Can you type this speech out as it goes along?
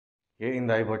Here in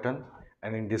the I button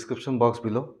and in description box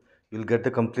below, you'll get the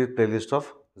complete playlist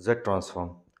of Z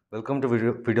transform. Welcome to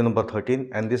video number 13,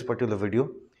 and this particular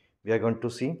video, we are going to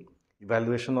see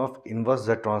evaluation of inverse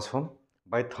Z transform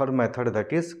by third method,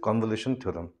 that is convolution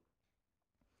theorem.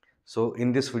 So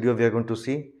in this video, we are going to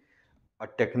see a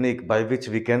technique by which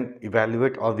we can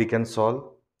evaluate or we can solve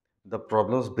the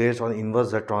problems based on inverse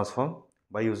Z transform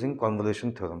by using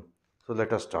convolution theorem. So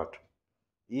let us start.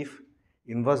 If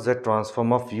inverse Z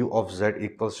transform of u of z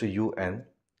equals to un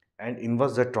and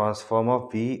inverse Z transform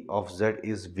of v of z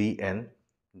is vn,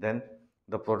 then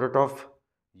the product of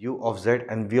u of z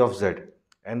and v of z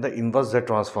and the inverse Z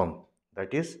transform,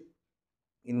 that is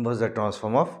inverse Z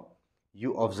transform of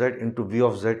u of z into v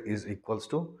of z, is equals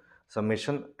to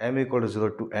summation m equal to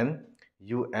 0 to n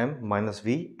um minus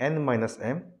v n minus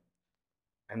m,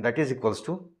 and that is equals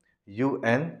to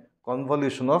un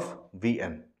convolution of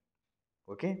vn.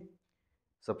 Okay,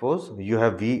 suppose you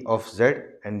have v of z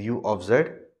and u of z,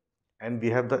 and we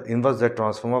have the inverse Z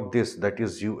transform of this, that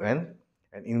is un,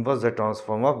 and inverse Z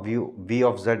transform of v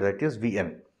of z, that is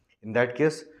vn. In that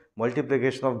case,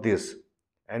 multiplication of this,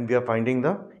 and we are finding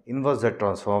the inverse Z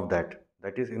transform of that,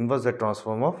 that is inverse Z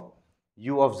transform of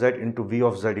u of z into v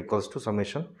of z equals to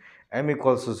summation m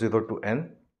equals to 0 to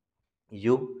n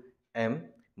u m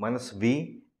minus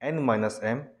v n minus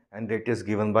m, and that is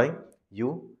given by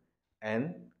u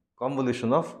n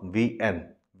convolution of vn,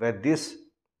 where this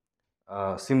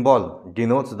symbol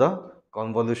denotes the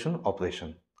convolution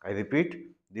operation. I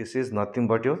repeat, this is nothing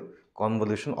but your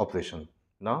convolution operation.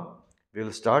 Now we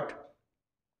will start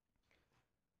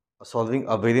solving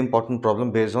a very important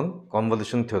problem based on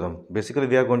convolution theorem. Basically,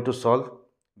 we are going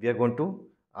to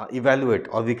evaluate,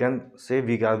 or we can say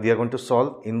we are going to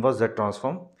solve inverse Z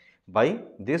transform by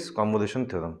this convolution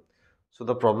theorem. So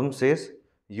the problem says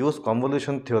use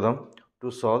convolution theorem to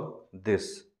solve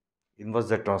this inverse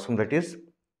Z transform, that is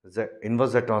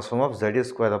inverse Z transform of z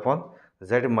square upon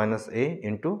z minus a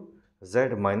into z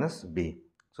minus b.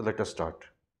 So let us start.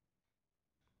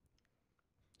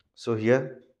 So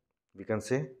here we can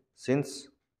say, since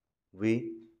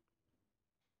we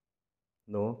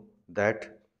know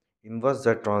that inverse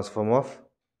Z transform of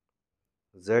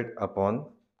z upon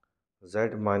z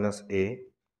minus a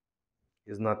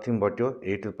is nothing but your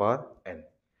a to the power n,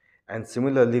 and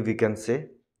similarly we can say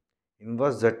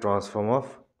inverse Z transform of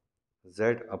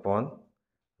z upon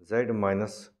z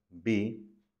minus b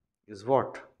is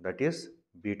what? That is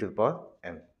b to the power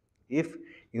n. If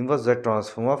inverse Z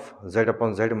transform of z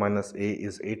upon z minus a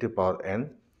is a to the power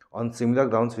n, on similar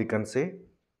grounds we can say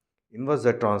inverse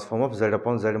Z transform of z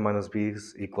upon z minus b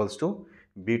is equals to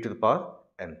b to the power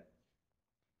n.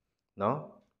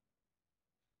 Now,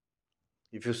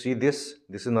 if you see this,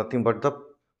 this is nothing but the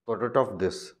product of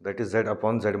this, that is z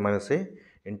upon z minus a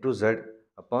into z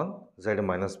upon z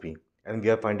minus b, and we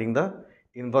are finding the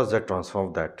inverse Z transform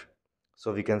of that.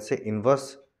 So we can say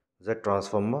inverse Z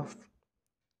transform of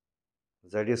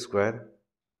z square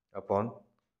upon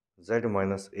z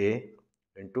minus a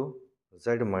into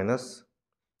z minus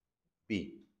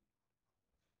b,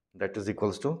 that is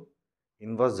equals to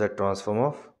inverse Z transform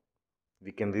of,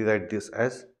 we can rewrite this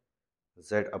as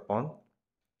z upon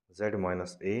z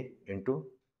minus a into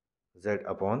z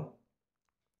upon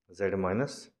z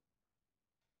minus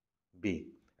b,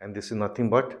 and this is nothing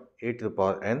but a to the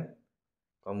power n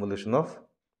convolution of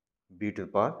b to the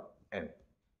power n.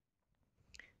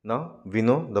 Now we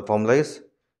know the formula is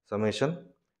summation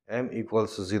m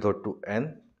equals to 0 to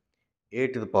n a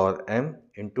to the power m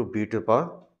into b to the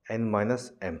power n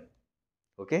minus m.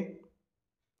 Okay,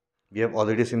 we have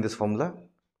already seen this formula,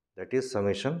 that is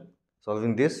summation.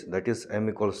 Solving this, that is m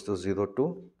equals to 0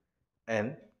 to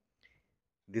n,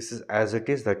 this is as it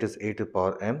is, that is a to the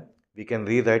power m. We can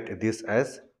rewrite this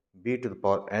as b to the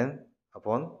power n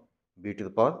upon b to the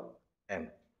power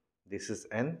m. This is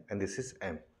n and this is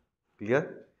m.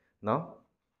 Clear? Now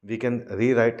we can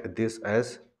rewrite this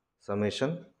as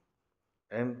summation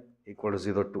m equal to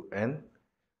 0 to n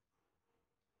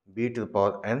b to the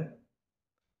power n,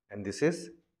 and this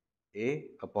is a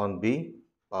upon b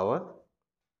power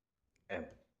m.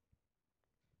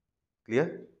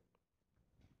 Clear?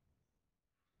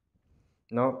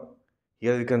 Now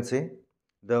here we can say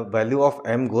the value of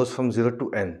m goes from 0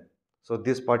 to n. So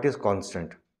this part is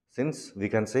constant. Since we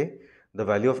can say the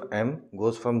value of m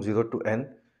goes from 0 to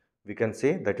n, we can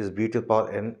say that is b to the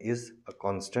power n is a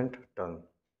constant term.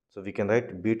 So we can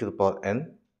write b to the power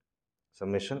n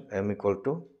summation m equal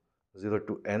to 0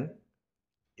 to n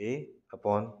a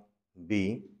upon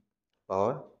b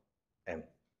power m.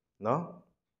 Now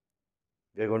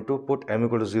we are going to put m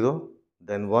equal to 0,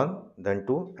 then 1, then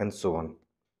 2, and so on.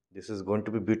 This is going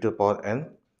to be b to the power n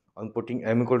On putting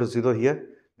m equal to 0 here,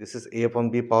 this is a upon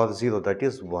b power 0, that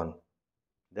is 1.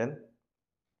 Then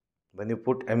when you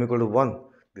put m equal to 1,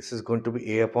 this is going to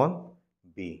be a upon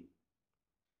b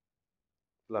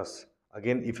plus,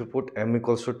 again if you put m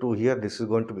equals to 2 here, this is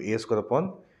going to be a square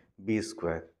upon b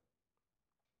square.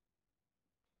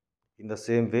 In the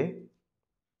same way,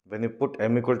 when you put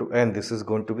m equal to n, this is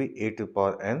going to be a to the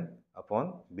power n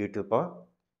upon b to the power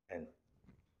n.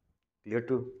 Clear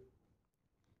to?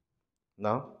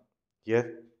 Now,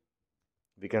 here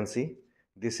we can see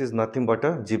this is nothing but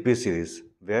a GP series,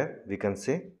 where we can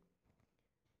say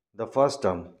the first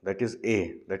term, that is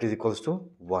a, that is equals to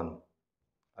 1.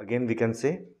 Again we can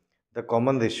say the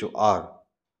common ratio r.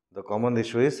 The common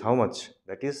ratio is how much?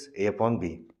 That is a upon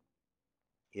b.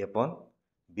 A upon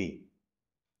b.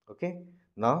 Okay.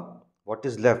 Now what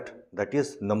is left? That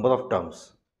is number of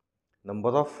terms. Number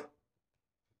of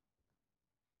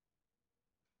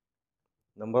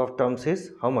terms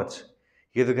is how much?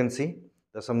 Here you can see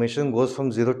the summation goes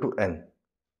from 0 to n.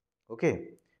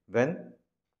 Okay. When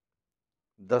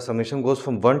the summation goes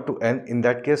from 1 to n, in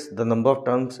that case the number of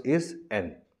terms is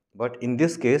n. But in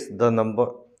this case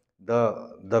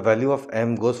the value of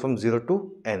m goes from 0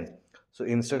 to n. So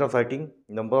instead of writing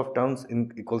number of terms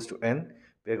in equals to n,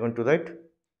 we are going to write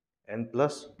n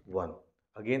plus 1.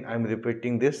 Again I am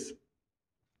repeating this.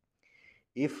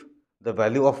 If the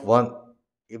value of 1,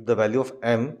 if the value of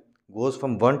m goes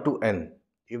from 1 to n,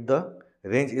 if the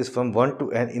range is from 1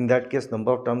 to n, in that case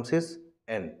number of terms is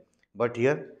n. But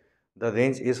here the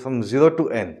range is from 0 to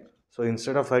n. So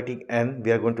instead of writing n,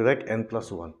 we are going to write n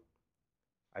plus 1.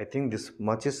 I think this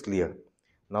much is clear.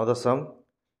 Now the sum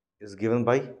is given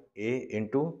by a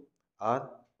into r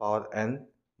power n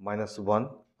minus 1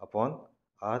 upon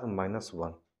r minus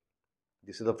 1.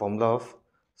 This is the formula of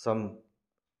sum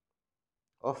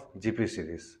of GP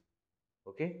series.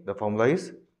 Okay, the formula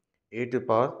is a to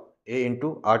power a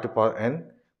into r to power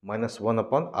n minus 1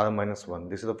 upon r minus 1.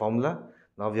 This is the formula.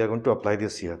 Now we are going to apply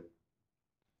this here.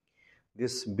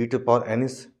 This b to power n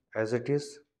is as it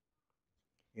is.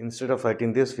 Instead of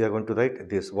writing this, we are going to write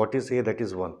this. What is a? That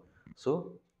is 1.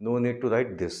 So no need to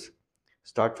write this.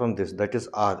 Start from this. That is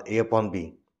r, a upon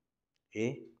b.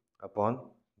 A upon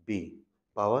b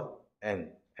power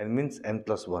n. N means n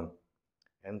plus 1.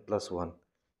 N plus 1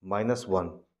 minus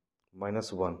 1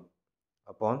 minus 1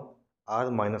 upon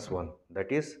r minus 1,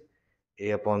 that is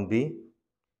a upon b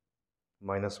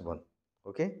minus 1.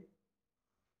 Okay.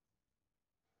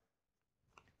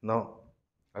 Now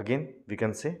again we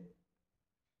can say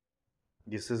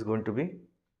this is going to be,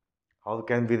 how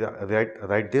can we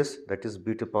write this? That is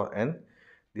b to power n.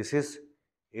 This is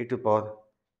a to power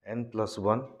n plus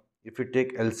 1. If you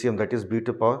take LCM, that is b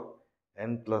to power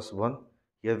n plus 1.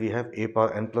 Here we have a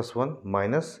power n plus 1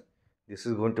 minus, this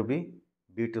is going to be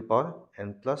b to power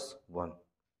n plus 1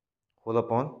 whole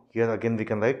upon, here again we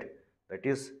can write, that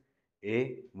is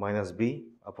a minus b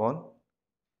upon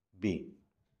b.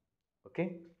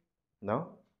 Okay. Now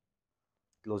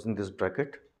closing this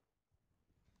bracket,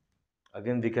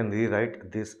 again we can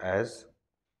rewrite this as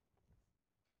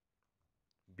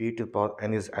b to the power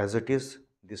n is as it is,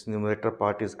 this numerator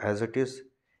part is as it is,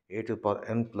 a to the power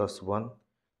n plus 1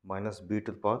 minus b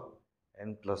to the power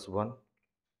n plus 1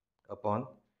 upon,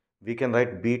 we can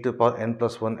write b to the power n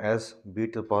plus 1 as b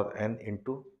to the power n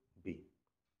into b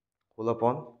whole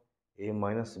upon a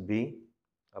minus b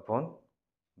upon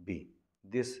b.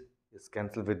 This is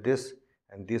cancelled with this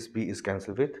and this b is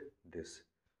cancelled with this.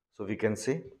 So we can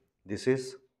say this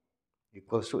is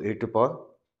equals to a to the power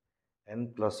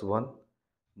n plus 1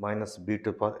 minus b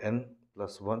to the power n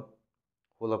plus 1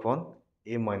 whole upon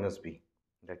a minus b,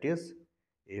 that is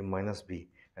a minus b,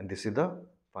 and this is the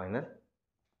final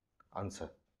answer.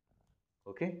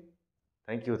 Okay.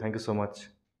 Thank you so much.